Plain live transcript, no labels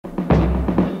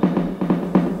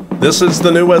This is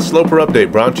the New West Loper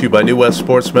Update, brought to you by New West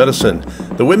Sports Medicine.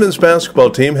 The women's basketball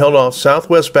team held off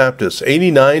Southwest Baptist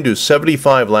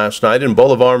 89-75 last night in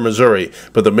Bolivar, Missouri,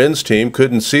 but the men's team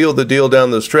couldn't seal the deal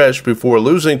down the stretch before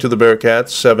losing to the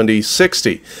Bearcats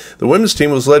 70-60. The women's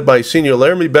team was led by senior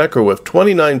Laramie Becker with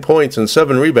 29 points and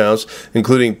 7 rebounds,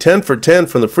 including 10 for 10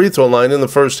 from the free throw line in the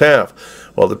first half.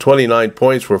 While the 29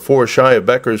 points were 4 shy of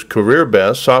Becker's career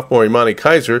best, sophomore Imani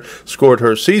Kaiser scored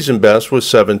her season best with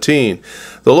 17.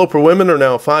 The Loper women are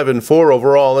now 5-4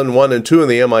 overall and 1-2 in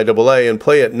the MIAA and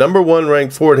play at number 1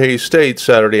 ranked Fort Hays State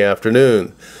Saturday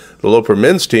afternoon. The Loper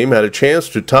men's team had a chance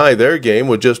to tie their game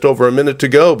with just over a minute to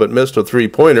go, but missed a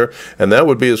three-pointer, and that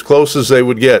would be as close as they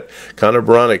would get. Connor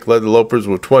Bronick led the Lopers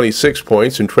with 26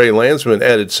 points, and Trey Landsman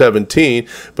added 17,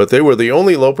 but they were the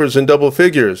only Lopers in double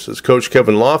figures, as Coach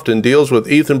Kevin Lofton deals with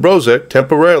Ethan Brozek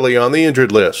temporarily on the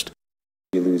injured list.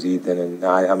 You lose Ethan, and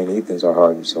I mean, Ethan's our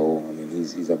heart and soul. I mean,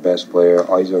 he's our best player.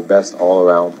 He's our best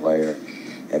all-around player,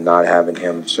 and not having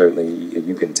him, certainly,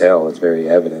 you can tell, it's very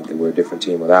evident that we're a different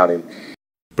team without him.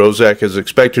 Brozak is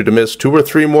expected to miss 2 or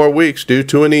 3 more weeks due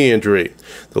to a knee injury.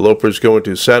 The Lopers go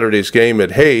into Saturday's game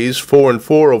at Hays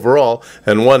 4-4 overall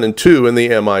and 1-2 in the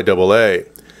MIAA.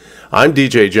 I'm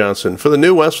DJ Johnson for the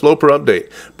New West Loper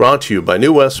Update, brought to you by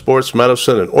New West Sports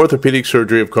Medicine and Orthopedic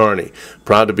Surgery of Kearney,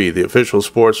 proud to be the official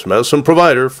sports medicine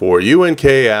provider for UNK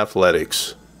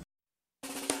Athletics.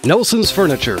 Nelson's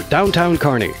Furniture, downtown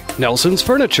Kearney. Nelson's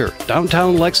Furniture,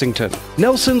 downtown Lexington.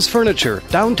 Nelson's Furniture,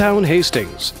 downtown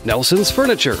Hastings. Nelson's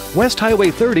Furniture, West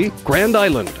Highway 30, Grand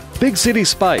Island. Big City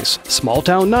Spice, small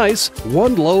town nice,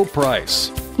 one low price.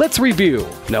 Let's review.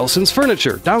 Nelson's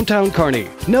Furniture, downtown Kearney.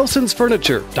 Nelson's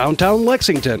Furniture, downtown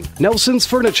Lexington. Nelson's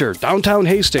Furniture, downtown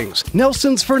Hastings.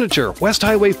 Nelson's Furniture, West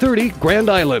Highway 30, Grand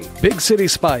Island. Big City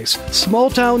Spice, small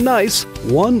town nice,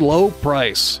 one low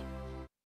price.